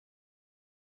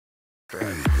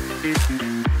Everyone's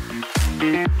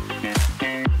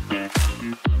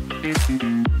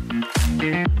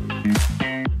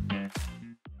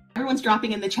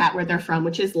dropping in the chat where they're from,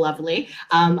 which is lovely.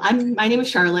 My name is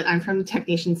Charlotte. I'm from the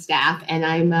Technation staff, and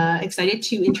I'm excited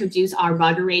to introduce our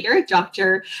moderator,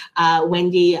 Dr.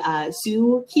 Wendy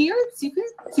Sukir.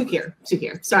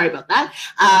 Sorry about that.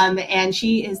 And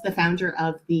she is the founder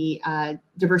of the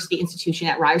Diversity Institution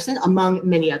at Ryerson, among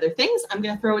many other things. I'm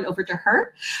going to throw it over to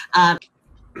her.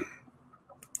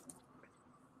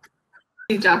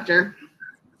 Doctor.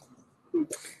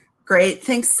 Great,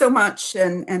 thanks so much,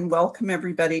 and welcome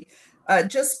everybody.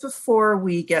 Just before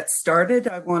we get started,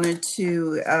 I wanted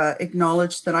to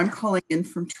acknowledge that I'm calling in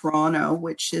from Toronto,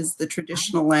 which is the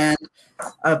traditional land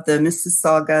of the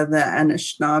Mississauga, the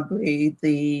Anishinaabe,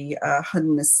 the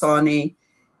Haudenosaunee,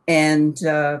 and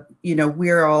you know,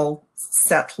 we're all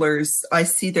settlers. I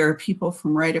see there are people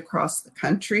from right across the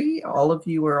country. All of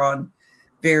you are on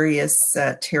various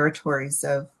territories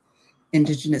of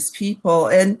Indigenous people,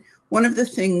 and one of the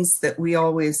things that we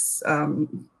always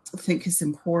think is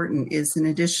important is, in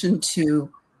addition to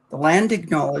the land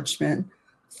acknowledgement,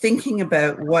 thinking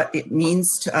about what it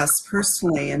means to us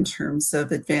personally in terms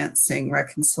of advancing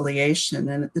reconciliation.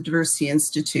 And at the Diversity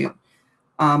Institute,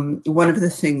 one of the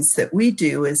things that we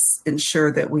do is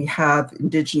ensure that we have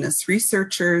Indigenous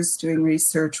researchers doing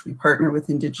research. We partner with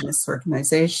Indigenous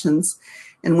organizations.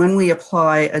 And when we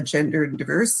apply a gender and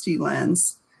diversity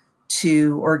lens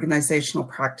to organizational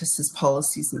practices,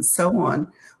 policies, and so on,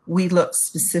 we look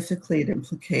specifically at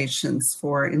implications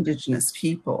for Indigenous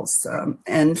peoples.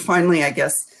 And finally, I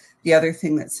guess the other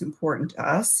thing that's important to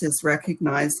us is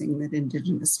recognizing that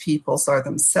Indigenous peoples are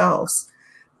themselves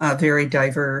very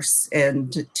diverse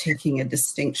and taking a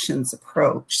distinctions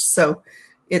approach. So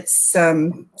it's,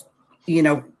 you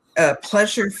know, a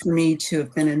pleasure for me to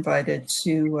have been invited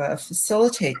to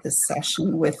facilitate this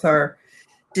session with our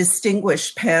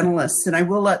distinguished panelists, and I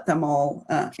will let them all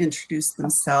introduce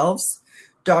themselves.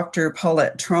 Dr.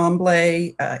 Paulette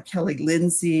Tremblay, Kelly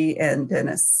Lindsay, and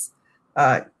Dennis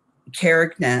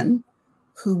Carignan,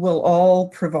 who will all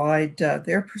provide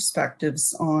their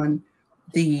perspectives on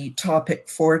the topic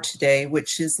for today,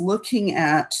 which is looking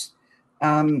at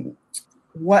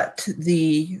what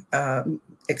the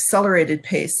accelerated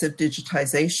pace of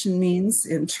digitization means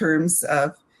in terms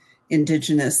of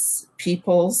Indigenous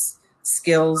peoples,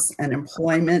 skills, and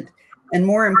employment, and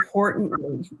more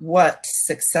importantly, what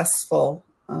successful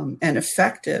and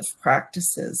effective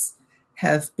practices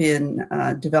have been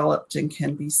developed and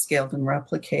can be scaled and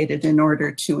replicated in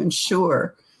order to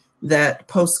ensure that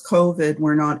post-COVID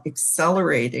we're not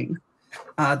accelerating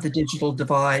the digital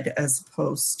divide as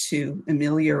opposed to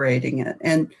ameliorating it.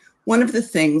 And one of the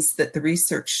things that the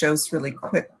research shows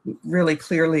really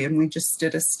clearly, and we just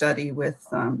did a study with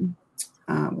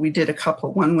we did a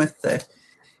couple, one with the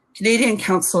Canadian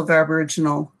Council of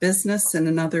Aboriginal Business and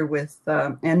another with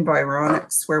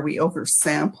Environics, where we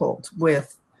oversampled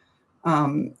with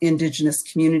Indigenous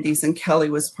communities, and Kelly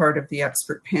was part of the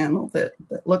expert panel that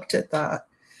looked at that.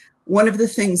 One of the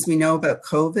things we know about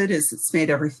COVID is it's made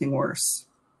everything worse.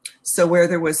 So where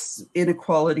there was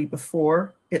inequality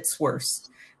before, it's worse.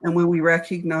 And when we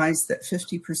recognize that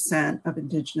 50% of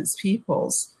Indigenous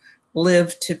peoples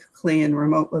live typically in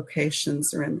remote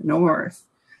locations or in the north,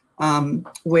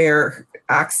 where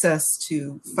access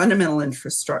to fundamental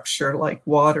infrastructure like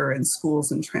water and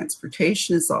schools and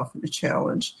transportation is often a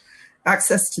challenge,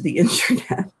 access to the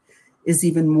internet is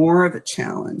even more of a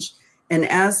challenge. And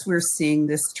as we're seeing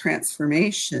this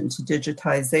transformation to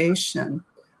digitization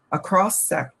across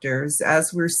sectors,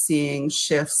 as we're seeing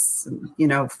shifts, you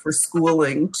know, for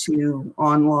schooling to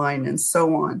online and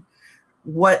so on,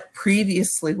 what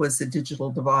previously was a digital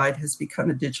divide has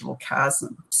become a digital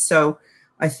chasm. So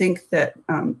I think that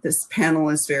this panel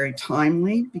is very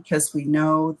timely because we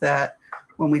know that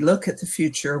when we look at the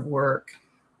future of work,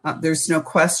 there's no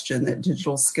question that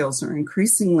digital skills are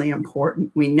increasingly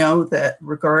important. We know that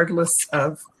regardless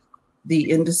of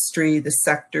the industry, the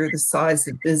sector, the size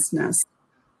of business,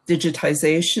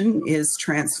 digitization is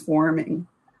transforming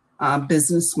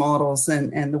business models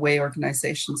and the way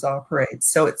organizations operate.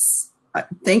 So it's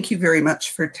thank you very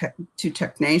much to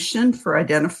TechNation for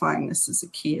identifying this as a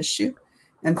key issue,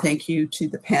 and thank you to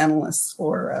the panelists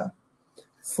for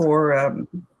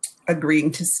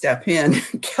agreeing to step in,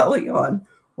 Kelly, on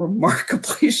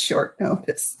remarkably short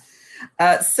notice.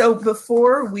 So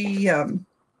before we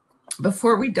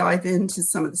dive into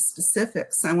some of the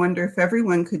specifics, I wonder if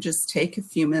everyone could just take a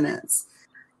few minutes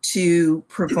to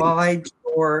provide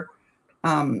your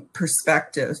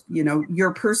perspective, you know,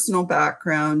 your personal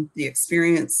background, the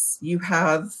experience you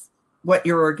have, what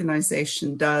your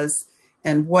organization does,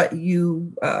 and what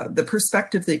you, the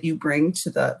perspective that you bring to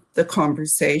the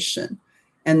conversation.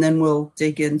 And then we'll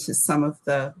dig into some of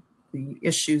the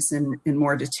issues in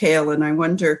more detail. And I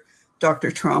wonder,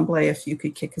 Dr. Tremblay, if you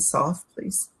could kick us off,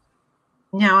 please.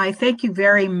 Now, I thank you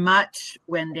very much,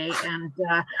 Wendy, and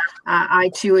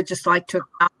I too would just like to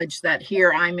acknowledge that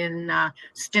here I'm in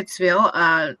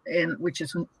Stittsville, which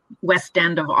is west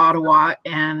end of Ottawa,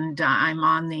 and I'm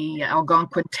on the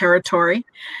Algonquin territory,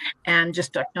 and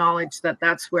just to acknowledge that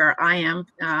that's where I am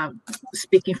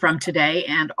speaking from today,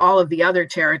 and all of the other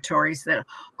territories that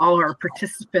all our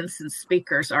participants and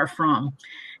speakers are from.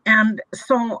 And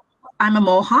so I'm a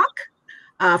Mohawk.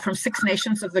 From Six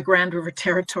Nations of the Grand River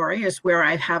Territory is where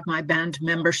I have my band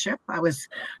membership. I was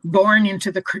born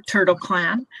into the Turtle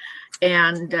Clan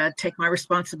and take my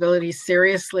responsibilities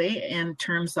seriously in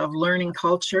terms of learning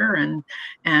culture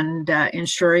and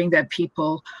ensuring that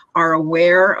people are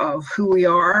aware of who we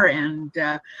are, and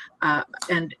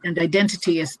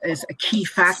identity is a key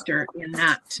factor in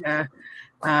that.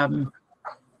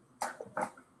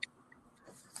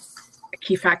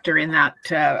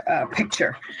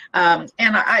 Picture. And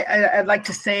I'd like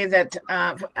to say that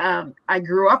I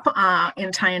grew up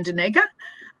in Tyendinaga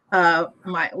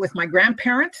with my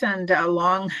grandparents and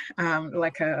along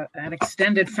like an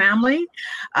extended family.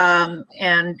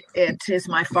 And it is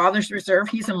my father's reserve.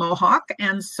 He's a Mohawk,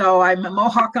 and so I'm a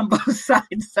Mohawk on both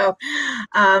sides. So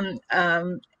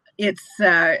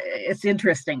it's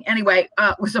interesting. Anyway,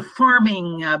 it was a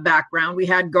farming background. We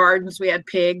had gardens, we had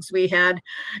pigs, we had,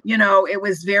 it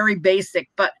was very basic.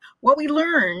 But what we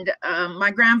learned,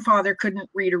 my grandfather couldn't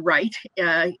read or write.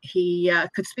 He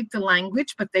could speak the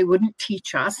language, but they wouldn't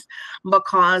teach us,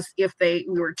 because if we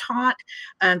were taught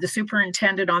and the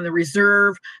superintendent on the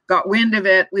reserve got wind of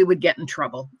it, we would get in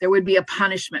trouble. There would be a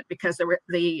punishment because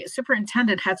the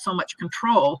superintendent had so much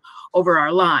control over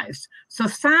our lives. So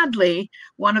sadly,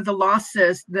 one of the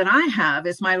losses that I have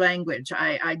is my language.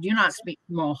 I do not speak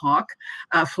Mohawk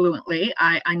fluently.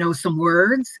 I know some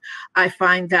words. I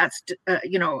find that's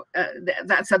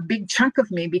a big chunk of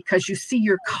me, because you see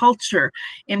your culture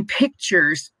in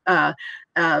pictures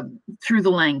through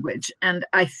the language. And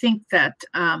I think that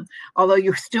although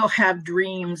you still have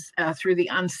dreams through the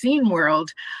unseen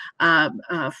world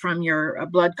from your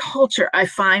blood culture, I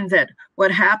find that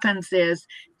what happens is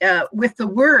with the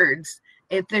words,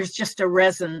 there's just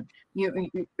a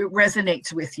it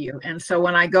resonates with you. And so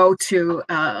when I go to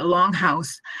a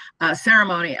longhouse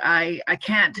ceremony, I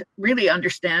can't really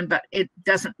understand, but it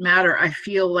doesn't matter. I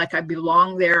feel like I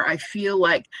belong there. I feel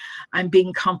like I'm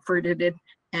being comforted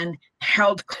and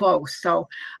held close. So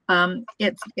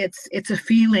it's a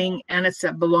feeling, and it's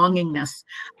a belongingness.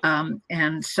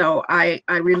 And so I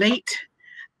relate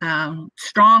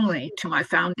strongly to my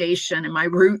foundation and my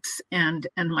roots and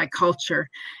my culture.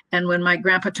 And when my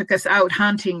grandpa took us out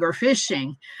hunting or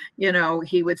fishing,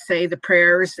 he would say the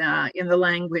prayers in the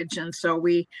language. And so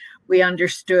we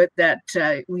understood that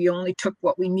we only took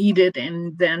what we needed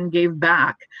and then gave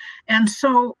back. And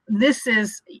so this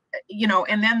is,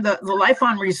 and then the life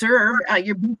on reserve,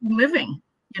 you're living.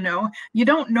 You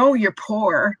don't know you're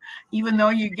poor, even though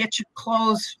you get your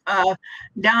clothes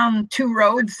down 2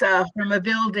 roads from a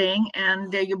building,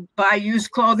 and you buy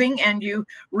used clothing and you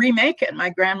remake it. My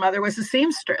grandmother was a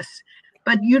seamstress,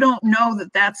 but you don't know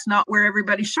that that's not where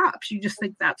everybody shops. You just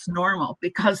think that's normal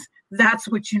because that's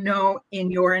what you know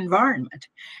in your environment.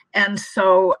 And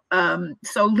so,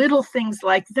 so little things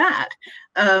like that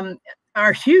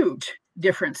are huge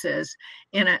differences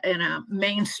in a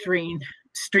mainstream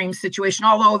situation,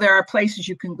 although there are places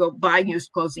you can go buy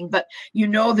used clothing, but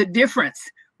the difference.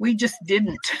 We just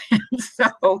didn't.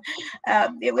 So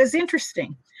it was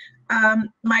interesting.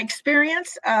 My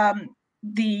experience, a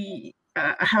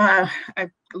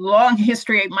long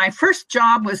history. My first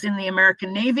job was in the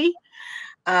American Navy.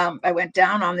 I went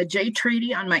down on the Jay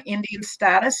Treaty on my Indian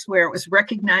status, where it was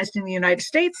recognized in the United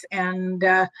States, and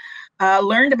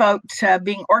learned about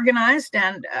being organized.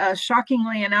 And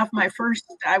shockingly enough,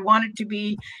 I wanted to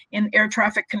be in air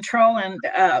traffic control, and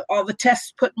all the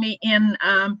tests put me in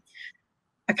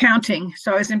accounting.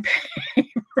 So I was in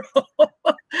payroll.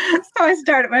 So I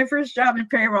started my first job in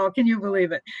payroll. Can you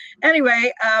believe it?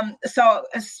 Anyway, so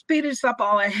I speeded up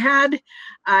all I had.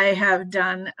 I have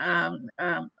done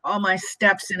all my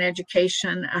steps in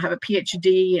education. I have a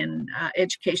PhD in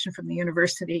education from the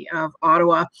University of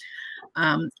Ottawa.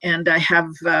 And I have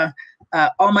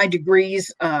all my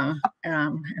degrees, and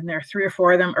there are 3 or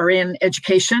 4 of them are in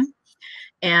education.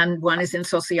 and one is in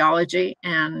sociology.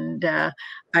 And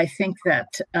I think that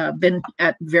been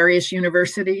at various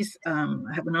universities. I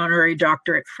have an honorary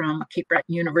doctorate from Cape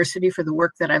Breton University for the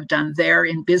work that I've done there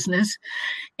in business,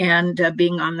 and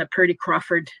being on the Purdy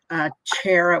Crawford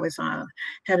chair. I was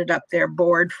headed up their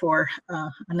board for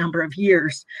a number of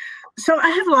years. So I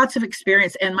have lots of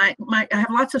experience, and I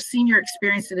have lots of senior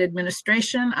experience in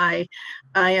administration. I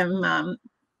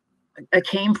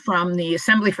came from the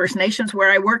Assembly First Nations,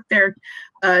 where I worked there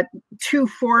 2,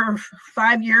 4,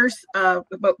 5 years,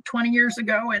 about 20 years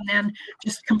ago, and then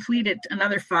just completed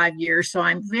another 5 years. So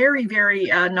I'm very, very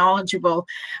knowledgeable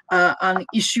on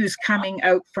issues coming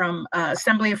out from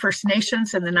Assembly of First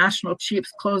Nations and the National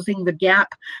Chiefs Closing the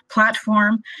Gap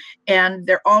platform. And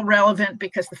they're all relevant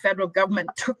because the federal government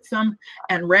took them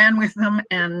and ran with them.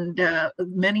 And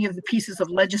many of the pieces of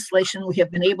legislation we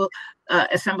have been able,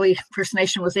 Assembly First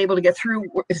Nation was able to get through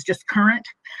is just current.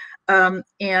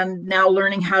 And now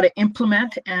learning how to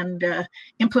implement, and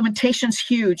implementation's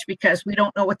huge because we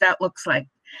don't know what that looks like.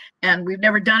 And we've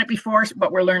never done it before,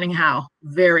 but we're learning how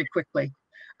very quickly.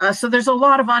 So there's a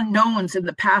lot of unknowns in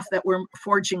the path that we're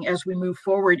forging as we move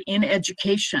forward in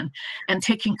education and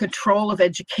taking control of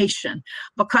education,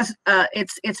 because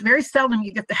it's very seldom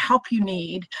you get the help you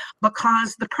need,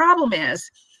 because the problem is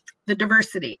the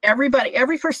diversity.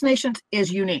 Every First Nations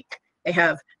is unique. They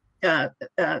have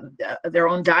their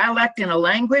own dialect in a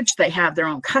language, they have their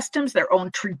own customs, their own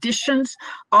traditions.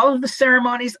 All of the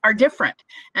ceremonies are different,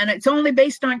 and it's only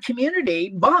based on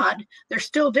community, but they're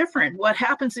still different. What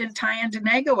happens in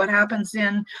Tyendinaga, what happens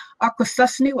in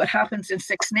Akwesasne, what happens in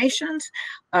Six Nations,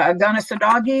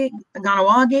 Ganawagi,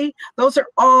 those are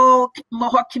all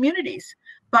Mohawk communities,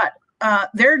 but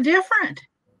they're different.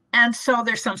 And so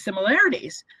there's some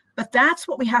similarities. But that's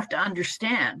what we have to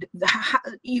understand.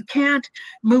 You can't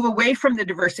move away from the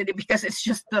diversity, because it's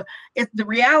just the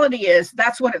reality is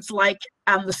that's what it's like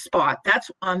on the spot.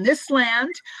 That's on this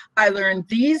land. I learned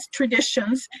these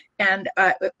traditions, and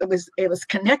it was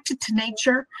connected to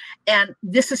nature, and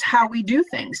this is how we do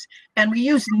things. And we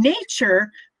use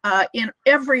nature in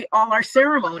all our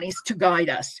ceremonies to guide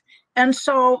us. And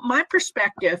so my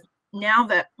perspective now,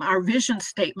 that our vision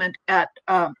statement at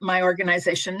my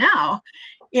organization now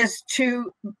is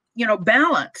to,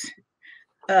 balance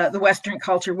the Western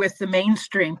culture with the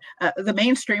mainstream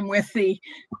with the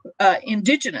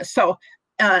Indigenous. So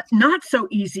not so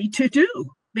easy to do,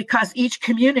 because each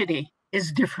community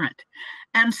is different.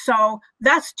 And so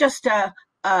that's just a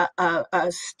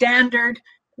standard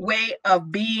way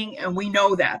of being, and we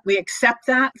know that. We accept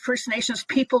that. First Nations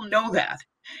people know that.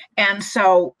 And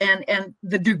so, and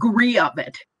the degree of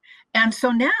it. And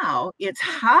so now it's,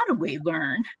 how do we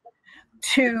learn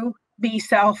to be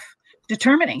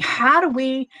self-determining? How do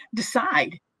we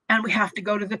decide? And we have to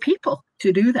go to the people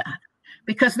to do that,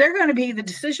 because they're going to be the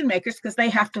decision makers, because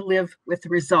they have to live with the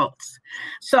results.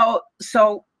 So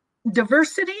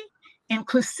diversity,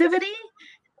 inclusivity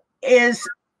is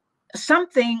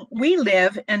something we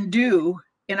live and do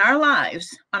in our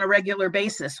lives on a regular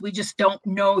basis. We just don't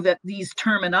know that these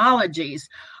terminologies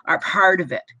are part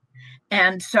of it.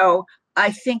 And so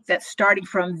I think that starting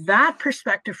from that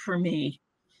perspective for me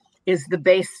is the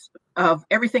base of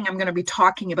everything I'm going to be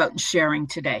talking about and sharing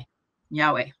today.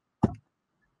 Yahweh.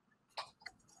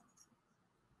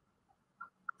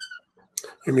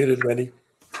 You're muted, Wendy.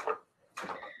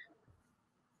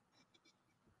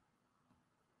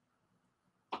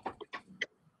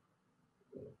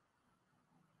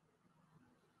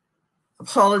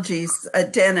 Apologies,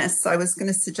 Dennis. I was going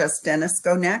to suggest Dennis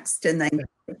go next, and then.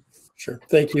 Sure.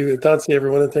 Thank you. Tansi,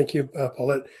 everyone, and thank you,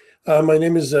 Paulette. My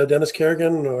name is Dennis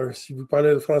Kerrigan, or si vous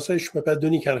parlez le français, je m'appelle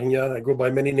Denis Carignan. I go by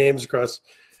many names across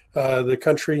the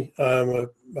country. I'm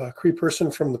a Cree person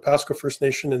from the Pasco First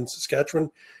Nation in Saskatchewan,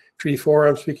 Treaty 4.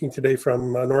 I'm speaking today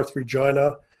from North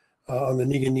Regina on the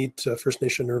Niiganeet First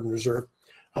Nation Urban Reserve.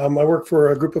 I work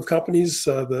for a group of companies,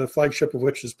 the flagship of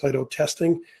which is Plato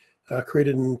Testing,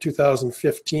 created in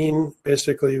 2015.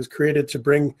 Basically, it was created to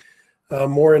bring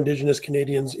more Indigenous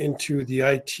Canadians into the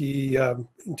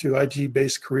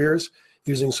IT-based careers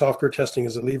using software testing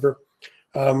as a lever.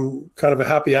 Kind of a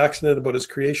happy accident about its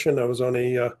creation. I was on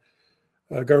a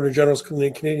Governor General's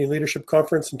Canadian Leadership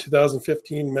Conference in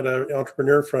 2015, met an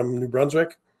entrepreneur from New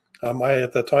Brunswick. I,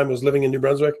 at that time, was living in New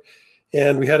Brunswick,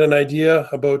 and we had an idea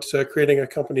about creating a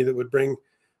company that would bring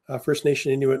First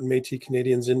Nation, Inuit, and Métis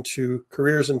Canadians into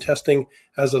careers and testing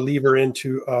as a lever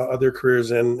into other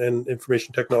careers and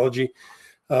information technology.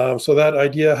 So that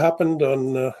idea happened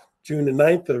on June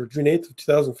 8th of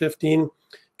 2015.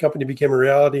 Company became a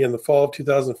reality in the fall of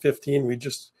 2015. We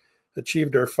just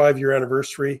achieved our 5-year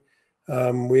anniversary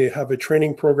We have a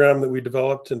training program that we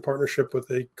developed in partnership with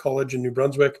a college in New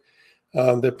Brunswick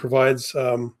that provides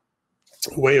a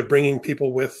way of bringing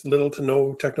people with little to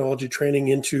no technology training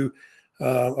into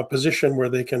a position where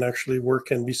they can actually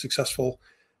work and be successful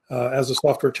as a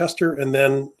software tester. And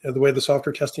then the way the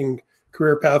software testing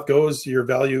career path goes, your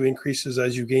value increases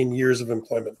as you gain years of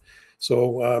employment.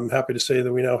 So I'm happy to say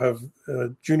that we now have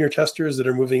junior testers that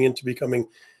are moving into becoming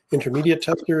intermediate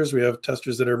testers. We have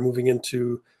testers that are moving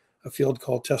into a field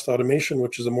called test automation,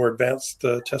 which is a more advanced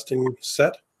testing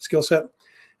skill set.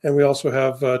 And we also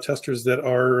have testers that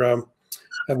are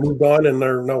have moved on and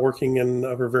are now working in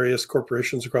other various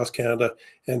corporations across Canada.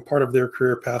 And part of their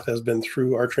career path has been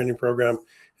through our training program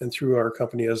and through our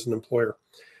company as an employer.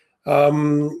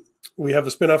 We have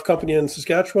a spin-off company in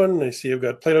Saskatchewan. I see I've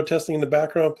got Plato testing in the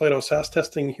background, Plato SaaS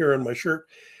testing here on my shirt.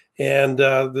 And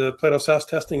the Plato SaaS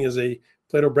testing is a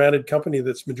Plato branded company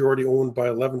that's majority owned by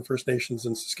 11 First Nations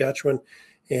in Saskatchewan.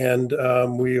 And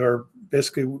we are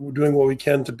basically doing what we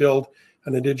can to build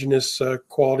an Indigenous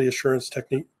quality assurance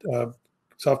technique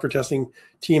software testing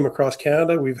team across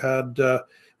Canada. We have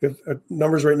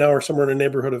numbers right now are somewhere in the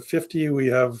neighborhood of 50. We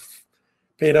have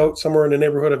paid out somewhere in the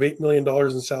neighborhood of $8 million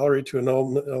in salary to an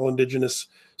all Indigenous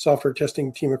software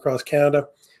testing team across Canada.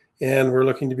 And we're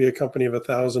looking to be a company of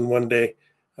 1,000 one day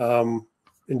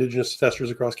Indigenous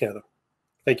testers across Canada.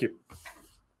 Thank you.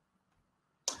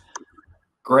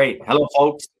 Great. Hello,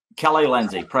 folks. Kelly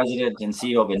Lindsay, President and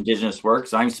CEO of Indigenous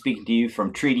Works. I'm speaking to you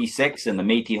from Treaty 6 in the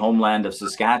Métis homeland of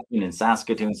Saskatchewan in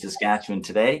Saskatoon, Saskatchewan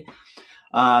today.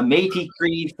 Métis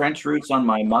Cree, French roots on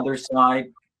my mother's side,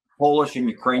 Polish and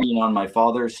Ukrainian on my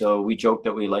father's, so we joke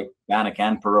that we like bannock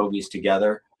and pierogies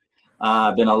together.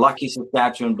 Been a lucky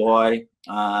Saskatchewan boy.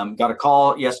 Got a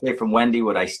call yesterday from Wendy.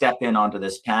 Would I step in onto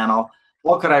this panel?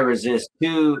 How could I resist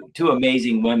two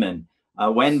amazing women,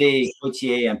 Wendy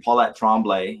Coutier and Paulette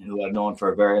Tremblay, who I've known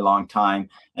for a very long time.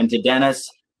 And to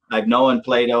Dennis, I've known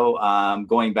Plato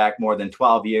going back more than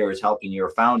 12 years, helping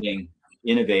your founding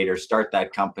innovator start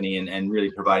that company and really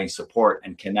providing support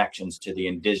and connections to the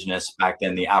Indigenous, back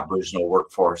then the Aboriginal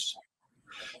workforce.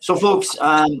 So folks,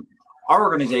 our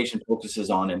organization focuses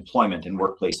on employment and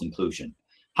workplace inclusion.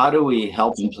 How do we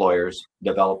help employers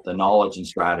develop the knowledge and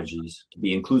strategies to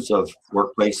be inclusive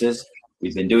workplaces?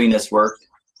 We've been doing this work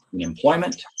in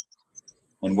employment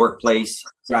and workplace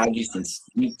strategy since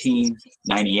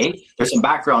 1998. There's some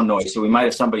background noise, so we might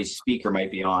have somebody's speaker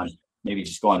might be on. Maybe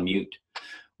just go on mute.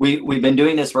 We've been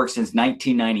doing this work since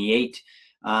 1998,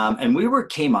 and we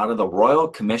came out of the Royal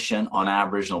Commission on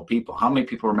Aboriginal People. How many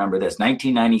people remember this?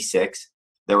 1996,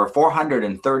 there were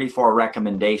 434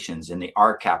 recommendations in the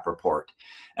RCAP report,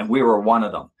 and we were one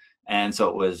of them. And so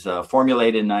it was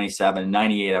formulated in 97. In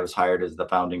 98, I was hired as the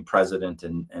founding president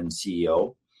and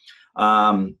CEO.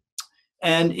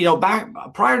 And you know,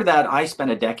 prior to that, I spent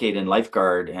a decade in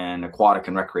lifeguard and aquatic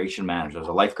and recreation management. I was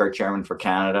a lifeguard chairman for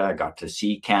Canada. I got to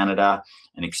see Canada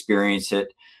and experience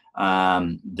it,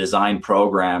 design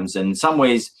programs. And in some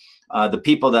ways, the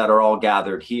people that are all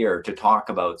gathered here to talk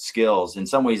about skills, in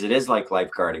some ways it is like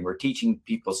lifeguarding. We're teaching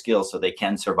people skills so they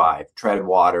can survive, tread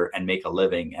water, and make a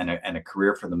living and a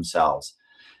career for themselves.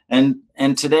 And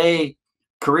today,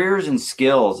 careers and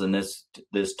skills and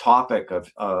this topic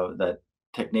of that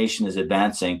TechNation is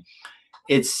advancing,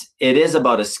 it is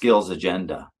about a skills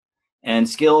agenda, and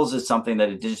skills is something that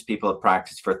Indigenous people have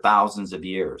practiced for thousands of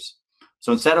years.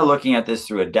 So instead of looking at this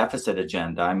through a deficit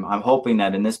agenda, I'm hoping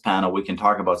that in this panel we can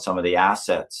talk about some of the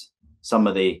assets, some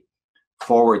of the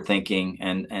forward thinking,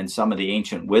 and some of the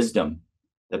ancient wisdom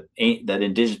that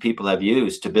Indigenous people have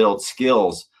used to build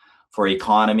skills for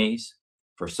economies,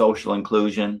 for social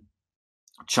inclusion,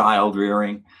 child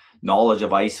rearing, knowledge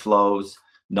of ice flows,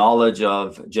 knowledge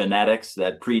of genetics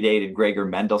that predated Gregor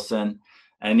Mendelssohn,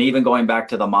 and even going back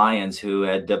to the Mayans, who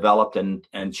had developed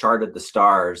and charted the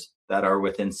stars that are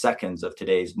within seconds of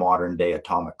today's modern day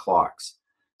atomic clocks.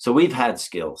 So we've had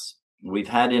skills, we've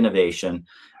had innovation,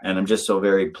 and I'm just so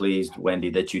very pleased, Wendy,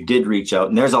 that you did reach out.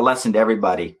 And there's a lesson to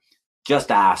everybody.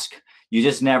 Just ask. You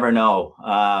just never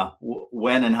know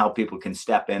when and how people can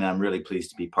step in. I'm really pleased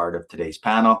to be part of today's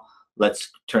panel.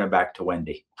 Let's turn it back to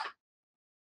Wendy.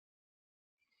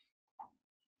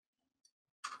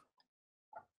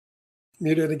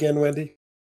 Muted again, Wendy.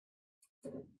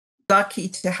 Lucky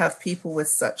to have people with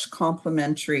such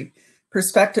complementary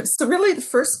perspectives. So really the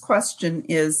first question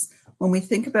is, when we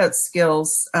think about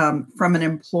skills from an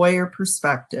employer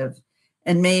perspective,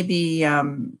 and maybe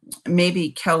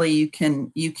Kelly, you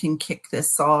can kick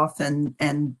this off,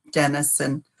 and Dennis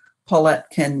and Paulette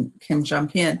can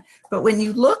jump in. But when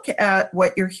you look at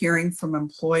what you're hearing from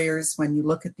employers, when you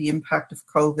look at the impact of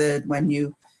COVID, when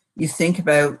you you think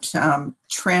about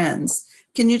trends.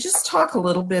 Can you just talk a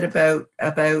little bit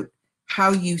about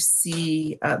how you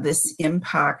see this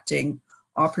impacting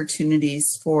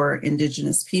opportunities for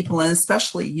Indigenous people, and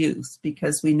especially youth,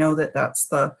 because we know that that's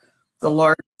the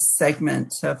largest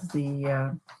segment of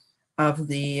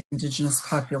the Indigenous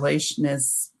population.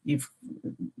 Is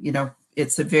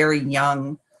it's a very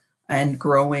young and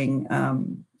growing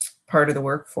part of the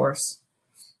workforce.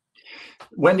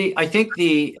 Wendy, I think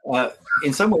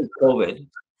in some ways COVID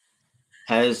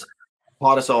has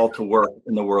taught us all to work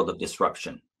in the world of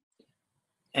disruption,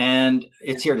 and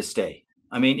it's here to stay.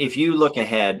 I mean, if you look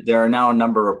ahead, there are now a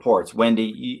number of reports.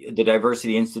 Wendy, the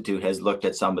Diversity Institute has looked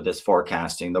at some of this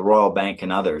forecasting, the Royal Bank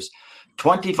and others.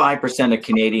 25% of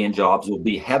Canadian jobs will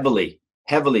be heavily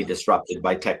disrupted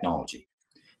by technology.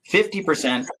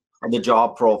 50% of the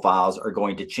job profiles are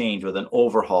going to change with an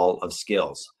overhaul of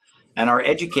skills. And our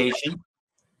education,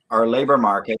 our labor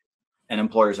market, and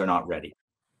employers are not ready.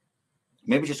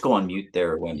 Maybe just go on mute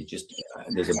there, Wendy.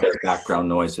 There's a bit of background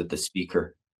noise with the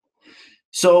speaker.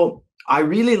 So I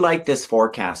really like this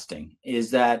forecasting,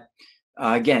 is that,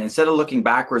 again, instead of looking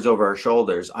backwards over our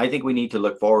shoulders, I think we need to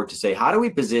look forward to say, how do we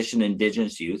position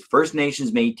Indigenous youth, First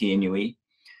Nations, Métis, Inuit,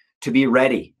 to be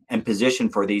ready and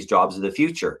positioned for these jobs of the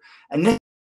future? And then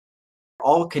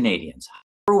all Canadians,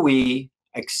 how are we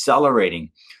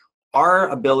accelerating? Our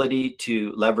ability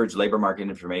to leverage labor market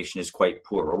information is quite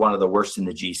poor. We're one of the worst in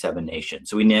the G7 nations.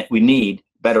 So we need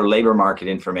better labor market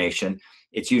information.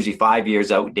 It's usually 5 years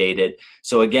outdated.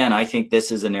 So again, I think this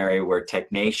is an area where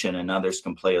TechNation and others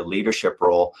can play a leadership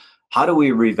role. How do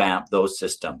we revamp those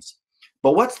systems?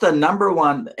 But what's the number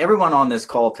one, everyone on this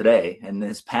call today, and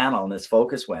this panel, and this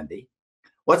focus, Wendy,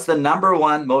 what's the number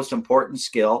one most important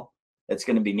skill that's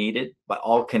going to be needed by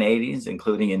all Canadians,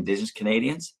 including Indigenous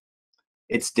Canadians?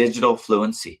 It's digital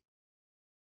fluency.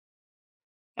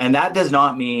 And that does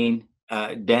not mean,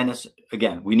 Dennis,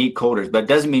 again, we need coders, but it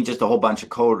doesn't mean just a whole bunch of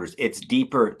coders. It's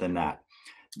deeper than that.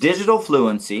 Digital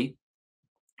fluency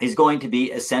is going to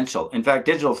be essential. In fact,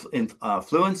 digital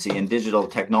fluency in digital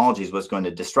technology is what's going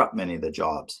to disrupt many of the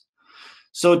jobs.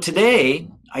 So today,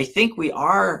 I think we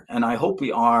are, and I hope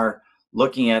we are,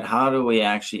 looking at how do we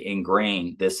actually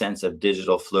ingrain this sense of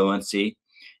digital fluency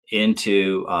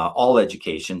into all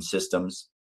education systems.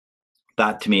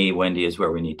 That, to me, Wendy, is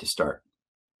where we need to start.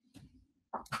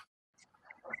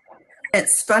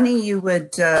 It's funny you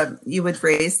would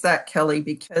raise that, Kelly,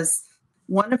 because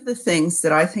one of the things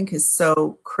that I think is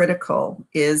so critical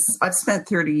is I've spent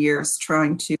 30 years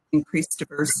trying to increase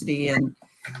diversity in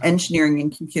engineering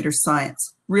and computer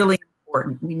science. Really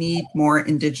important. We need more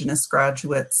Indigenous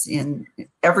graduates in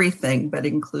everything, but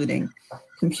including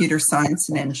computer science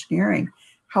and engineering.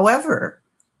 However,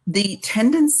 the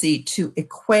tendency to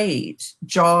equate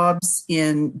jobs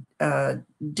in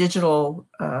digital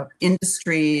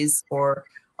industries or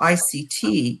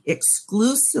ICT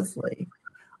exclusively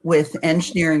with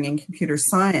engineering and computer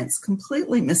science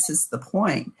completely misses the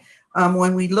point.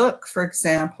 When we look, for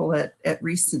example, at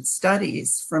recent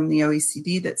studies from the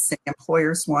OECD that say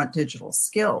employers want digital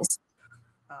skills,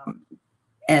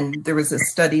 and there was a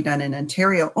study done in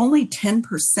Ontario, only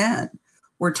 10%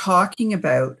 were talking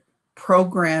about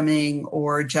programming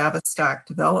or Java stack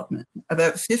development.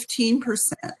 About 15%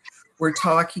 were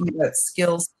talking about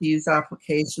skills to use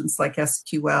applications like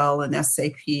SQL and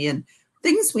SAP and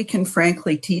things we can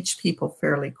frankly teach people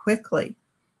fairly quickly.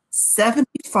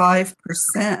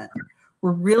 75%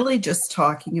 were really just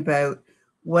talking about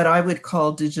what I would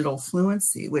call digital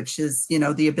fluency, which is,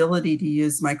 the ability to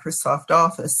use Microsoft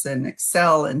Office and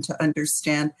Excel and to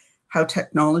understand how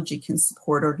technology can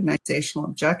support organizational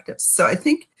objectives. So I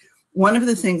think one of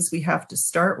the things we have to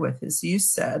start with, as you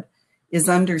said, is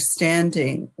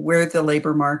understanding where the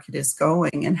labor market is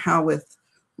going and how with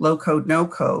low code, no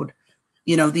code,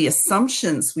 the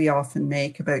assumptions we often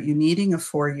make about you needing a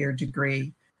 4-year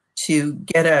degree to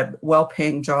get a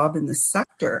well-paying job in this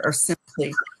sector are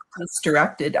simply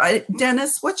misdirected.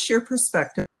 Dennis, what's your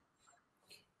perspective?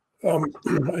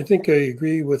 I think I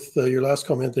agree with your last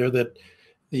comment there that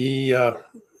the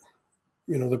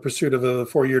the pursuit of a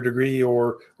 4-year degree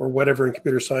or whatever in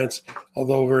computer science,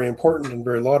 although very important and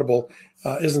very laudable,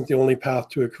 isn't the only path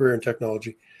to a career in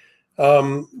technology.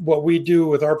 What we do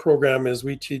with our program is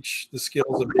we teach the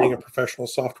skills of being a professional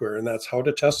software, and that's how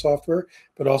to test software,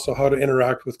 but also how to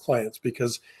interact with clients.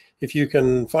 Because if you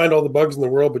can find all the bugs in the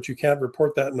world, but you can't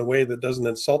report that in a way that doesn't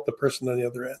insult the person on the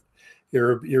other end,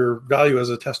 your value as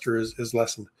a tester is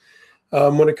lessened.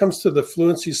 When it comes to the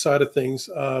fluency side of things,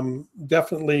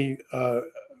 definitely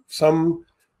some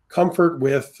comfort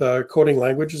with coding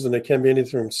languages, and it can be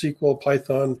anything from SQL,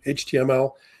 Python,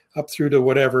 HTML, up through to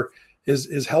whatever.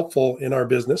 is helpful in our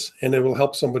business, and it will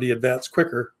help somebody advance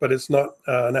quicker, but it's not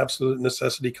an absolute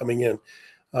necessity coming in.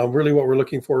 Really what we're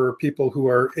looking for are people who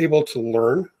are able to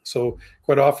learn. So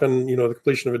quite often, the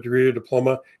completion of a degree or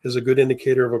diploma is a good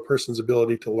indicator of a person's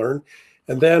ability to learn.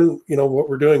 And then, what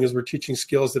we're doing is we're teaching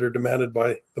skills that are demanded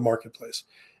by the marketplace.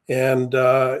 And,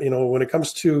 when it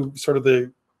comes to sort of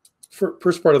the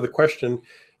first part of the question,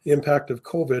 the impact of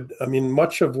COVID, I mean,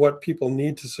 much of what people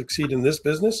need to succeed in this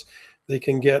business, they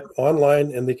can get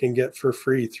online and they can get for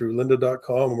free through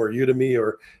lynda.com or Udemy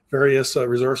or various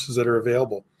resources that are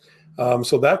available.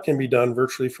 So that can be done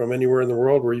virtually from anywhere in the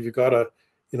world where you've got a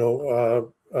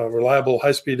reliable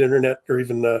high-speed internet or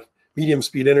even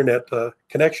medium-speed internet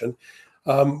connection.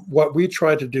 What we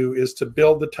try to do is to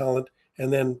build the talent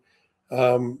and then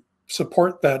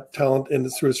support that talent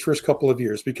through its first couple of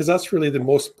years, because that's really the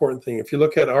most important thing. If you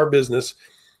look at our business,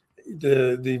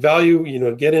 the value,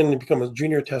 get in and become a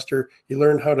junior tester, you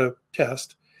learn how to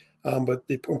test. But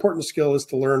the important skill is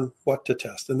to learn what to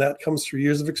test. And that comes through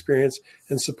years of experience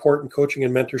and support and coaching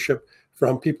and mentorship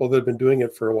from people that have been doing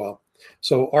it for a while.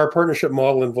 So our partnership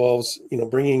model involves,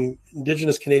 bringing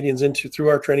Indigenous Canadians through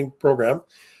our training program.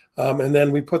 And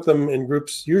then we put them in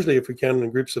groups, usually if we can, in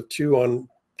groups of 2 on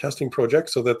testing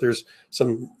projects so that there's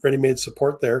some ready-made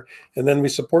support there. And then we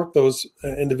support those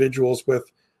individuals with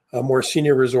a more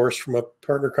senior resource from a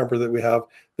partner company that we have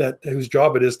whose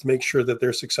job it is to make sure that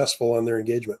they're successful on their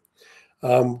engagement.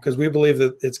 Because we believe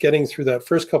that it's getting through that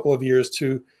first couple of years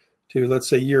to let's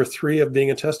say year 3 of being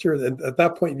a tester. And at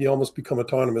that point, you almost become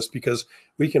autonomous because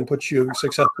we can put you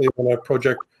successfully on a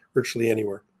project virtually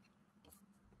anywhere.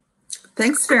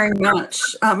 Thanks very much.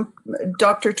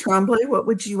 Dr. Tremblay, what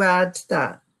would you add to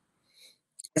that?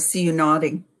 I see you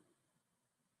nodding.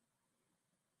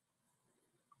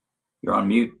 You're on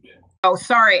mute. Oh,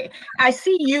 sorry. I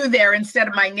see you there instead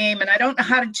of my name, and I don't know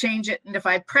how to change it. And if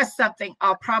I press something,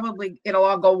 it'll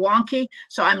all go wonky.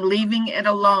 So I'm leaving it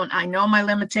alone. I know my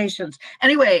limitations.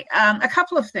 Anyway, a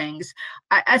couple of things.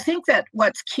 I think that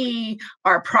what's key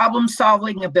are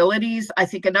problem-solving abilities. I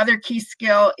think another key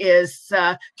skill is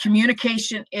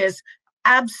communication is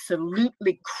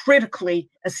absolutely critically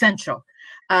essential.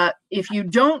 If you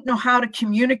don't know how to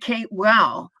communicate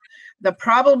well, the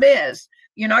problem is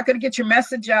you're not going to get your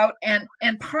message out, and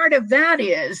part of that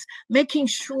is making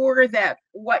sure that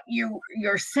what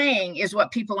you're saying is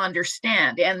what people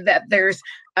understand, and that there's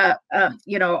a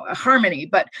harmony.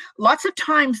 But lots of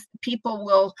times people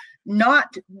will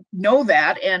not know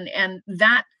that, and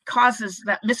that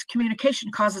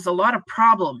miscommunication causes a lot of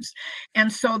problems.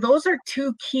 And so those are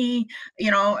 2 key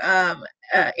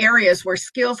areas where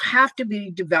skills have to be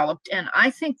developed. And I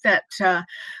think that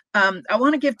I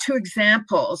want to give 2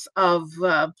 examples of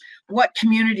what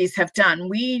communities have done.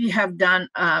 We have done,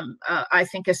 I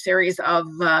think, a series of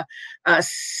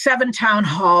 7 town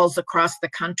halls across the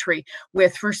country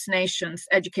with First Nations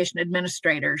education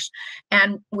administrators.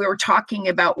 And we were talking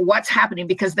about what's happening,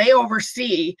 because they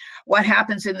oversee what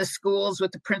happens in the schools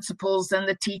with the principals and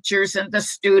the teachers and the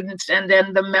students and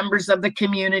then the members of the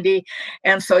community.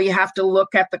 And so you have to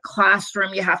look at the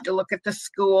classroom, you have to look at the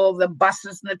school, the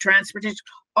buses and the transportation,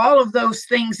 all of those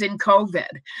things in COVID.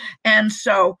 And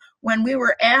so when we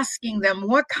were asking them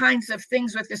what kinds of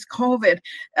things with this COVID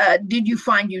did you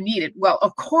find you needed? Well,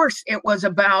 of course, it was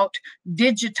about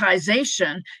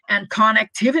digitization and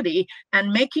connectivity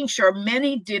and making sure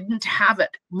many didn't have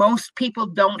it. Most people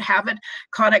don't have it,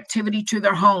 connectivity to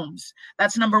their homes.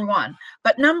 That's number 1.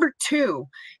 But number 2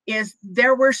 is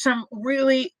there were some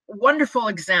really wonderful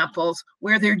examples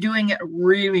where they're doing it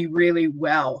really, really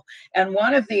well. And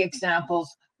one of the examples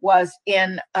was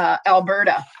in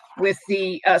Alberta with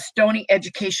the Stoney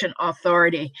Education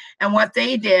Authority. And what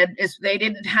they did is they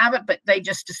didn't have it, but they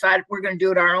just decided we're going to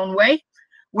do it our own way.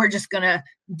 We're just going to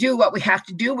do what we have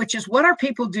to do, which is what our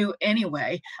people do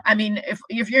anyway. I mean,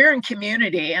 if you're in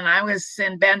community, and I was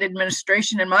in band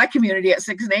administration in my community at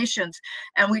Six Nations,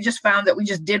 and we just found that we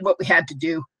just did what we had to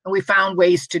do, and we found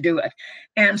ways to do it.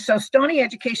 And so Stoney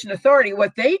Education Authority,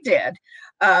 what they did,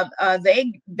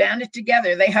 they banded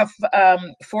together. They have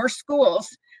 4 schools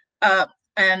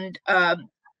and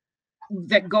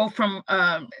that go from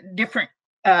different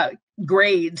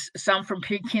grades, some from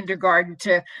pre-kindergarten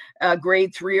to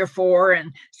grade 3 or 4,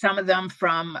 and some of them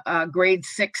from grade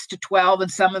 6 to 12,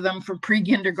 and some of them from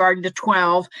pre-kindergarten to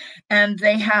 12. And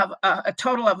they have a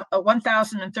total of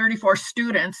 1,034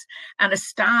 students and a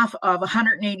staff of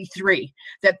 183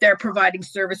 that they're providing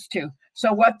service to.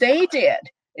 So what they did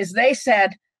is they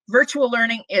said, virtual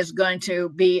learning is going to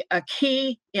be a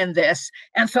key in this.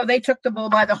 And so they took the bull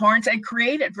by the horns and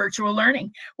created virtual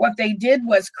learning. What they did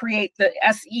was create the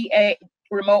SEA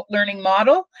remote learning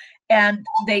model And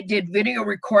they did video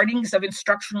recordings of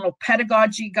instructional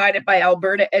pedagogy guided by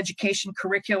Alberta Education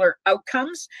Curricular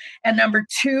Outcomes. And number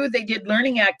 2, they did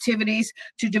learning activities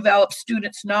to develop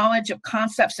students' knowledge of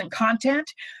concepts and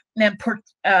content, and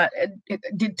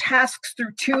did tasks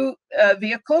through 2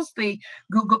 vehicles, the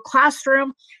Google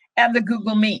Classroom and the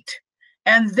Google Meet.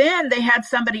 And then they had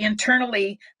somebody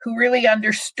internally who really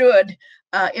understood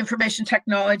information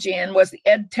technology and was the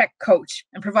ed tech coach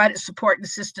and provided support and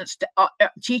assistance to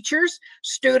teachers,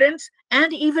 students,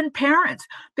 and even parents,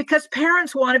 because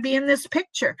parents want to be in this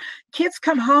picture. Kids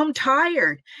come home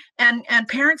tired, and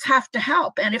parents have to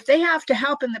help. And if they have to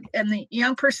help and the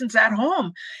young person's at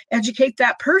home, educate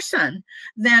that person,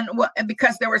 then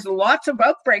because there was lots of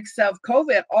outbreaks of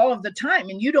COVID all of the time,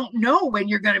 and you don't know when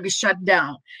you're going to be shut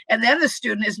down. And then the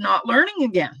student is not learning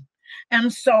again.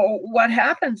 And so what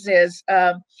happens is,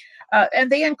 and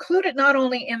they include it not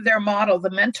only in their model, the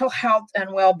mental health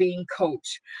and well-being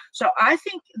coach. So I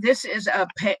think this is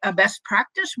a best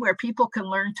practice where people can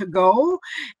learn to go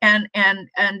and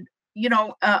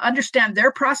understand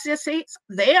their processes.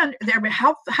 They're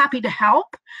happy to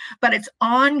help, but it's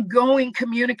ongoing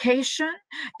communication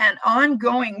and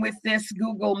ongoing with this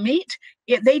Google Meet.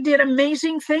 They did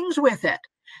amazing things with it.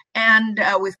 And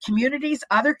with communities,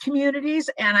 other communities,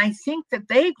 and I think that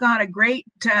they've got a great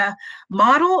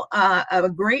model of a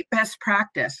great best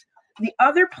practice. The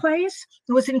other place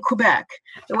was in Quebec.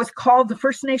 It was called the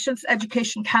First Nations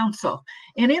Education Council.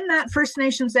 And in that First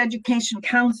Nations Education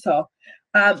Council,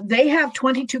 they have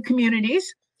 22 communities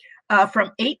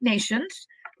from 8 nations.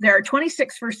 There are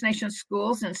 26 First Nations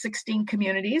schools in 16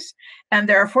 communities, and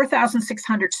there are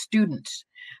 4,600 students.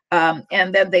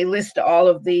 And then they list all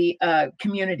of the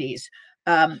communities.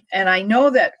 And I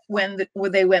know that when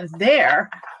they went there,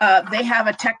 they have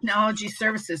a technology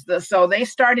services. So they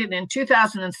started in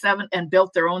 2007 and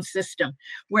built their own system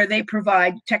where they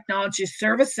provide technology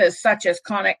services such as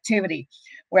connectivity,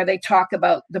 where they talk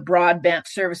about the broadband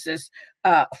services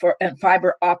and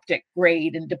fiber optic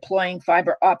grade and deploying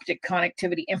fiber optic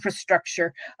connectivity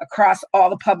infrastructure across all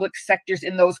the public sectors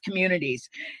in those communities,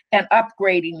 and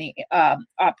upgrading the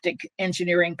optic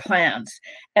engineering plans,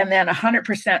 and then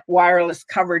 100% wireless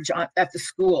coverage at the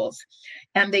schools.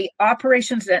 And the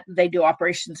operations that they do,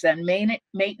 operations and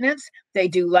maintenance, they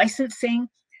do licensing,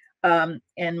 and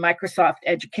Microsoft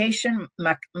Education,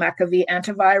 McAfee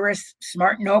Antivirus,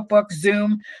 Smart Notebook,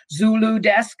 Zoom, Zulu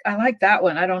Desk. I like that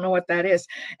one. I don't know what that is.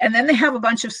 And then they have a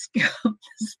bunch of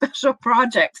special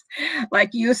projects like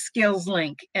Youth Skills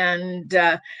Link and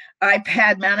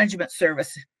iPad Management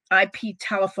Service, IP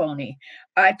Telephony,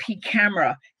 IP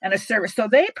Camera, and a service. So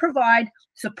they provide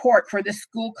support for the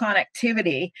school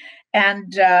connectivity,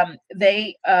 and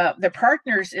their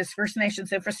partners is First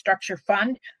Nations Infrastructure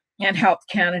Fund and Health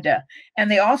Canada.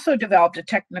 And they also developed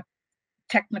a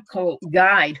technical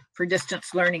guide for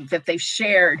distance learning that they've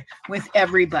shared with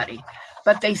everybody.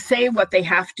 But they say what they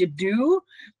have to do.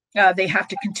 They have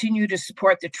to continue to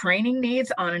support the training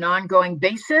needs on an ongoing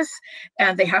basis,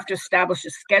 and they have to establish a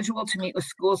schedule to meet with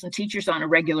schools and teachers on a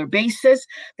regular basis.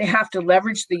 They have to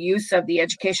leverage the use of the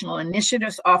educational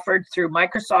initiatives offered through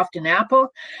Microsoft and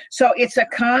Apple. So it's a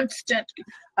constant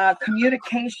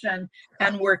communication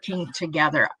and working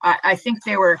together. I think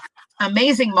they were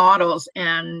amazing models,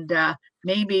 and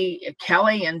maybe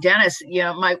Kelly and Dennis,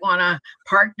 might want to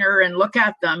partner and look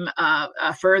at them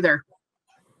further.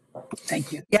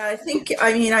 Thank you. Yeah, I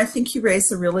think you raise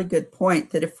a really good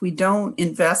point that if we don't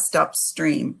invest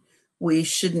upstream, we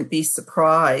shouldn't be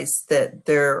surprised that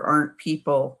there aren't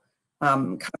people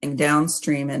coming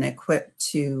downstream and equipped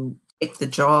to take the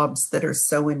jobs that are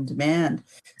so in demand.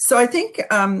 So I think,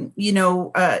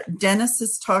 Dennis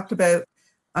has talked about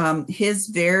his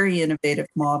very innovative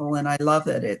model, and I love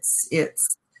it. It's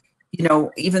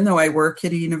even though I work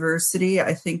at a university,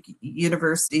 I think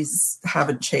universities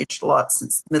haven't changed a lot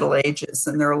since the Middle Ages,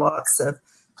 and there are lots of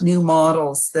new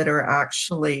models that are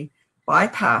actually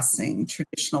bypassing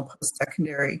traditional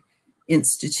post-secondary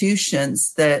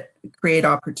institutions that create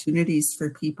opportunities for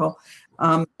people.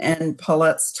 And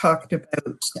Paulette's talked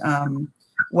about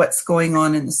what's going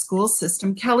on in the school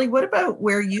system. Kelly, what about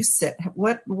where you sit?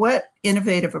 What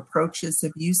innovative approaches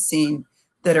have you seen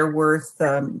that are worth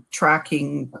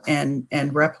tracking and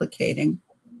replicating?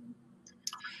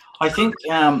 I think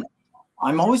I'm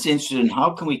always interested in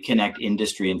how can we connect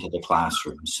industry into the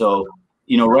classroom. So,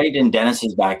 right in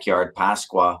Dennis's backyard,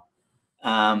 Pasqua,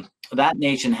 that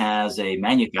nation has a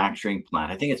manufacturing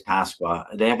plant. I think it's Pasqua.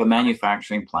 They have a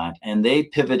manufacturing plant, and they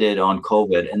pivoted on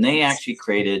COVID, and they actually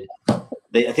created, I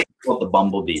think it's called the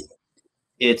Bumblebee.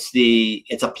 It's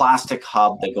a plastic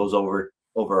hub that goes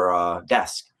over a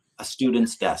desk, a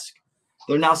student's desk.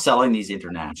 they're now selling these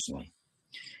internationally.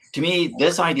 To me,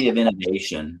 this idea of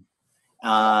innovation,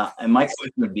 and my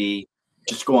question would be,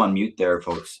 just go on mute there,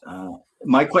 folks.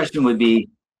 My question would be,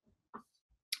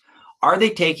 are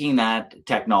they taking that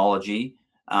technology,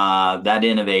 that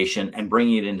innovation, and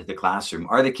bringing it into the classroom?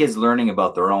 Are the kids learning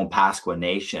about their own Pasqua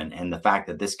Nation and the fact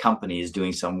that this company is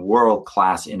doing some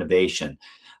world-class innovation,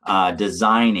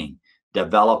 designing,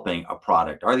 developing a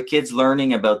product? Are the kids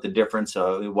learning about the difference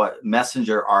of what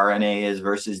messenger RNA is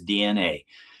versus DNA?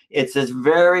 It's this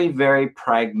very, very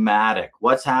pragmatic.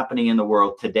 What's happening in the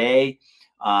world today?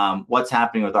 What's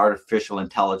happening with artificial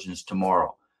intelligence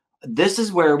tomorrow? This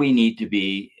is where we need to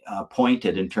be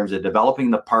pointed in terms of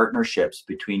developing the partnerships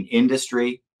between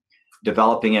industry,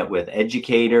 developing it with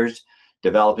educators,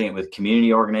 developing it with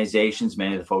community organizations,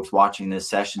 many of the folks watching this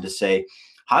session, to say,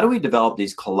 how do we develop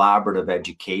these collaborative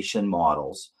education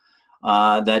models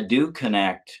that do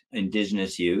connect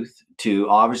Indigenous youth to,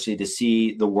 obviously, to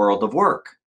see the world of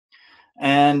work?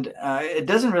 And it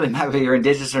doesn't really matter whether you're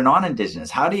Indigenous or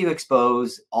non-Indigenous. How do you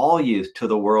expose all youth to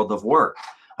the world of work?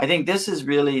 I think this is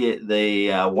really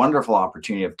the wonderful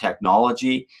opportunity of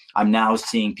technology. I'm now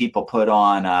seeing people put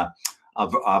on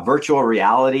a virtual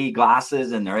reality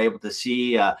glasses, and they're able to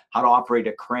see how to operate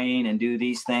a crane and do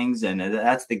these things. And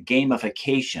that's the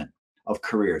gamification of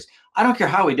careers. I don't care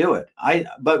how we do it.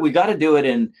 But we got to do it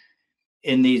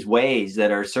in these ways that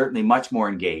are certainly much more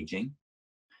engaging,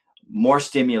 more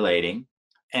stimulating,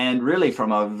 and really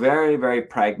from a very, very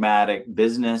pragmatic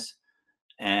business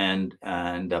and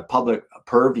public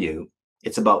purview.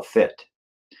 It's about fit.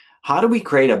 How do we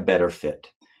create a better fit?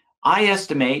 I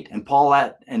estimate, and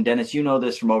Paulette and Dennis, you know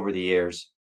this from over the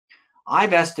years,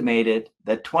 I've estimated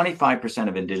that 25%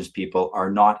 of Indigenous people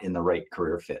are not in the right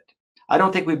career fit. I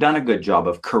don't think we've done a good job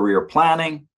of career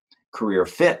planning, career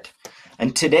fit.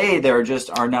 And today there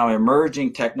are now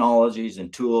emerging technologies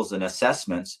and tools and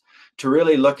assessments to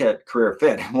really look at career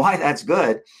fit. And why that's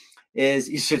good is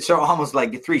you should show almost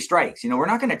like 3 strikes. We're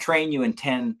not going to train you in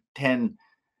 10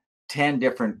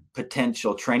 different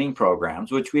potential training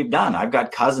programs, which we've done. I've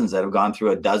got cousins that have gone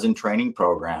through a dozen training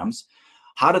programs.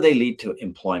 How do they lead to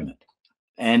employment?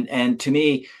 And to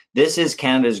me, this is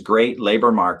Canada's great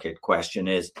labor market question,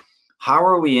 is how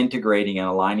are we integrating and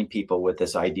aligning people with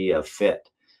this idea of fit?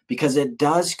 Because it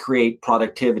does create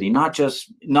productivity, not just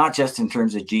in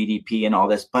terms of GDP and all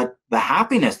this, but the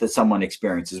happiness that someone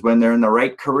experiences when they're in the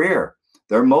right career.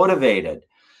 They're motivated.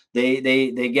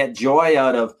 They get joy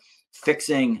out of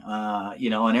fixing,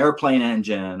 an airplane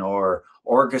engine, or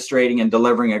orchestrating and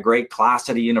delivering a great class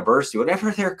at a university,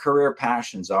 whatever their career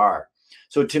passions are.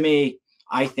 So to me,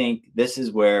 I think this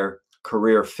is where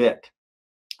career fit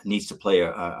needs to play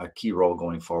a key role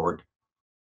going forward.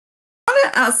 I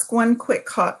want to ask one quick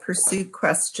hot pursuit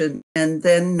question, and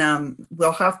then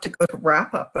we'll have to go to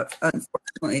wrap up. But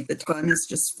unfortunately, the time has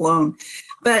just flown.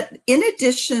 But in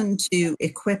addition to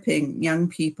equipping young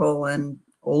people and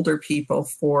older people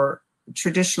for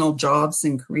traditional jobs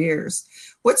and careers,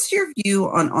 what's your view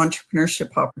on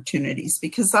entrepreneurship opportunities?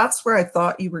 Because that's where I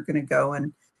thought you were going to go, and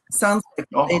it sounds like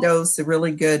Plato's a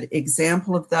really good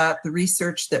example of that. The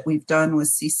research that we've done with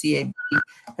CCAB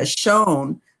has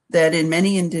shown that in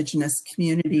many Indigenous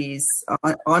communities,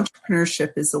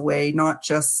 entrepreneurship is a way not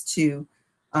just to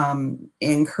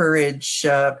encourage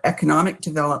economic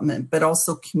development, but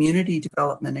also community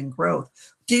development and growth.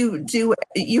 Do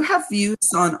you have views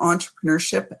on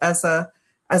entrepreneurship as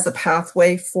a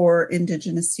pathway for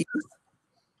Indigenous youth?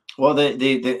 Well,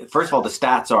 first of all, the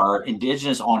stats are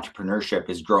Indigenous entrepreneurship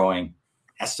is growing.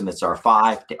 Estimates are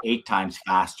 5 to 8 times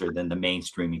faster than the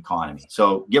mainstream economy.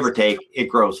 So give or take, it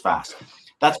grows fast.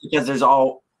 That's because there's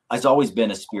always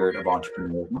been a spirit of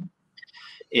entrepreneurship.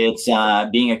 It's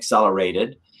being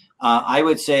accelerated. I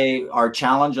would say our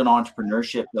challenge on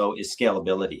entrepreneurship, though, is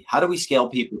scalability. How do we scale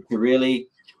people to really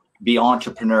be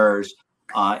entrepreneurs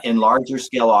in larger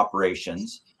scale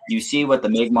operations? You see what the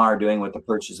Mi'kmaq are doing with the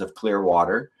purchase of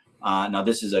Clearwater. Now,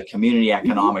 this is a community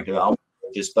economic development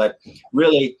purchase, but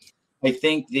really, I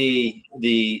think the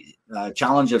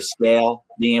challenge of scale,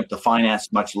 being able to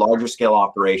finance much larger scale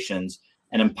operations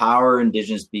and empower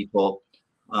Indigenous people,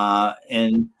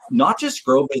 and not just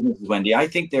grow businesses, Wendy. I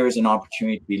think there is an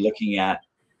opportunity to be looking at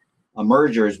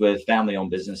mergers with family-owned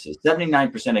businesses.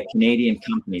 79% of Canadian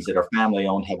companies that are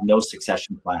family-owned have no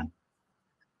succession plan.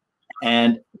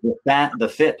 And the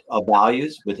fit of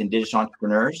values with Indigenous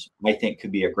entrepreneurs, I think,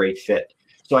 could be a great fit.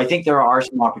 So I think there are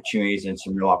some opportunities and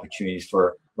some real opportunities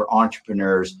for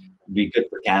entrepreneurs to be good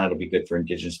for Canada, be good for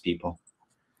Indigenous people.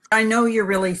 I know you're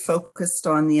really focused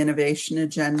on the innovation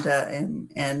agenda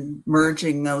and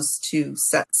merging those two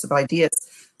sets of ideas.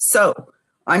 So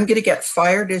I'm going to get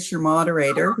fired as your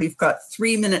moderator. We've got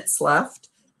 3 minutes left.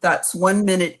 That's 1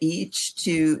 minute each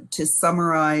to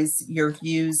summarize your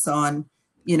views on,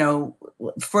 you know,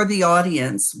 for the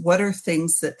audience, what are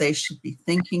things that they should be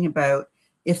thinking about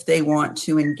if they want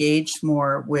to engage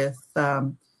more with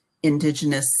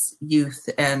Indigenous youth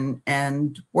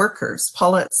and workers.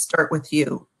 Paula, let's start with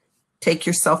you. Take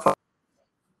yourself up.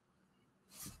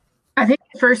 I think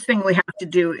the first thing we have to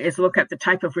do is look at the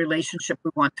type of relationship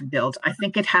we want to build. I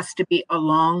think it has to be a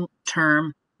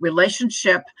long-term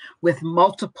relationship with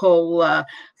multiple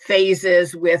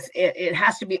phases. It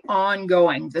has to be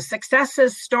ongoing. The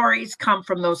successes stories come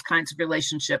from those kinds of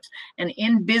relationships. And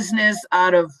in business,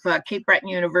 out of Cape Breton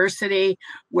University,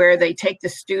 where they take the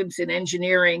students in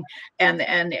engineering and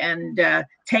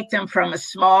take them from a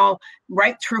small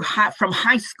right through from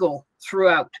high school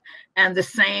throughout. And the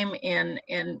same in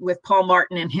with Paul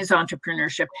Martin and his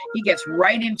entrepreneurship. He gets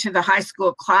right into the high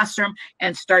school classroom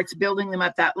and starts building them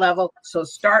at that level. So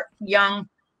start young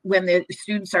when the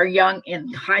students are young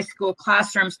in high school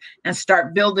classrooms and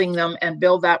start building them and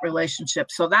build that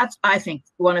relationship. So that's, I think,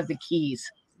 one of the keys.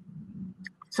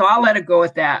 So I'll let it go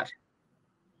at that.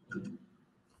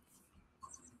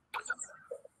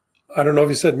 I don't know if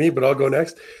you said me, but I'll go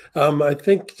next. I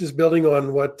think just building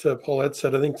on what Paulette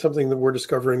said, I think something that we're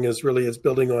discovering is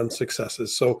building on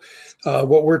successes. So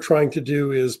what we're trying to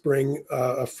do is bring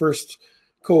a first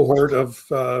cohort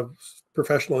of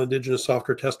professional Indigenous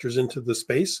software testers into the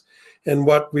space. And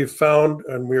what we've found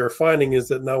and we are finding is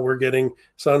that now we're getting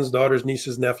sons, daughters,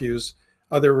 nieces, nephews,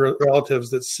 other relatives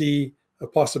that see a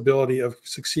possibility of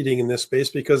succeeding in this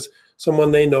space because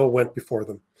someone they know went before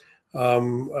them.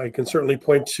 I can certainly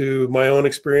point to my own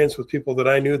experience with people that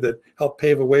I knew that helped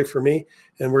pave a way for me.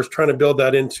 And we're trying to build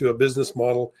that into a business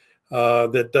model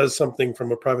that does something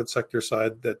from a private sector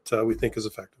side that we think is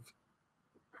effective.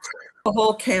 The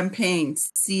whole campaign,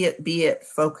 See It, Be It,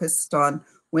 focused on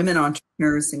women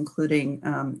entrepreneurs, including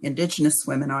Indigenous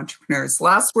women entrepreneurs.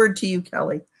 Last word to you,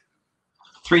 Kelly.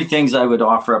 3 things I would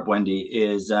offer up, Wendy,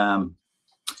 is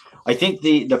I think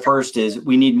the first is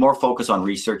we need more focus on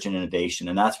research and innovation,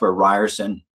 and that's where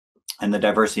Ryerson and the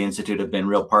Diversity Institute have been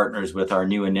real partners with our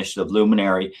new initiative,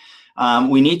 Luminary.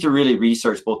 We need to really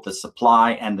research both the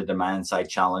supply and the demand side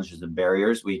challenges and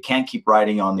barriers. We can't keep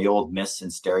riding on the old myths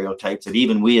and stereotypes that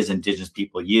even we as Indigenous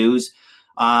people use.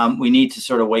 We need to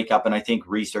sort of wake up, and I think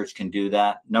research can do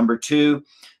that. Number 2,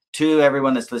 to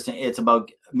everyone that's listening, it's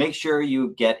about make sure you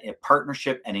get a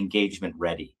partnership and engagement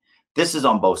ready. This is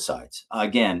on both sides.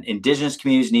 Again, Indigenous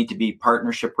communities need to be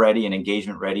partnership ready and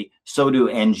engagement ready. So do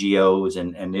NGOs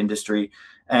and industry.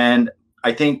 And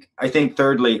I think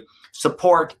thirdly,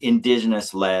 support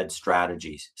Indigenous-led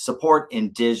strategies, support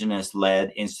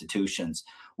Indigenous-led institutions.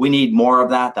 We need more of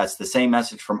that. That's the same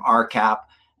message from RCAP,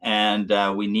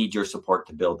 and we need your support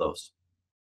to build those.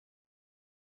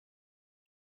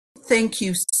 Thank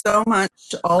you so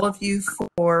much, all of you,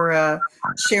 for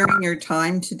sharing your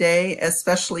time today,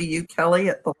 especially you, Kelly,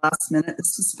 at the last minute.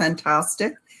 This was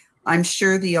fantastic. I'm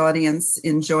sure the audience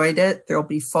enjoyed it. There'll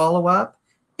be follow-up,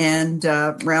 and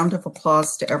round of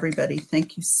applause to everybody.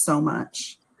 Thank you so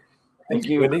much. Thank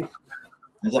you, Wendy.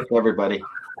 Thanks to everybody.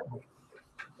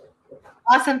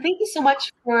 Awesome. Thank you so much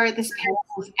for this panel.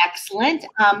 It was excellent.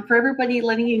 For everybody,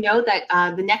 letting you know that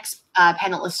the next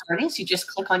panel is starting, so you just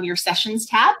click on your sessions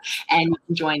tab and you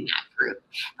can join that group.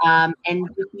 And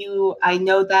if you, I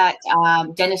know that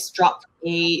Dennis dropped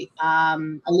a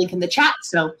link in the chat,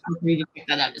 so feel free to check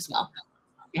that out as well.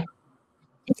 Yeah.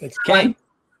 Thanks, Ken.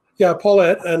 Yeah,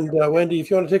 Paulette and Wendy, if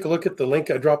you want to take a look at the link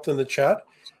I dropped in the chat.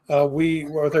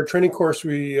 With our training course,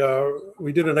 we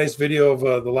did a nice video of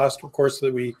the last course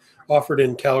that we offered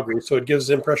in Calgary. So it gives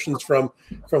impressions from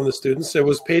the students. It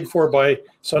was paid for by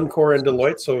Suncor and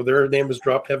Deloitte, so their name was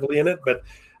dropped heavily in it, but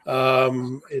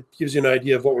it gives you an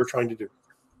idea of what we're trying to do.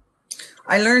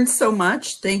 I learned so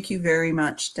much. Thank you very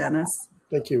much, Dennis.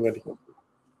 Thank you, Wendy.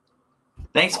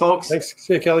 Thanks, folks. Thanks.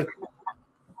 See you, Kelly.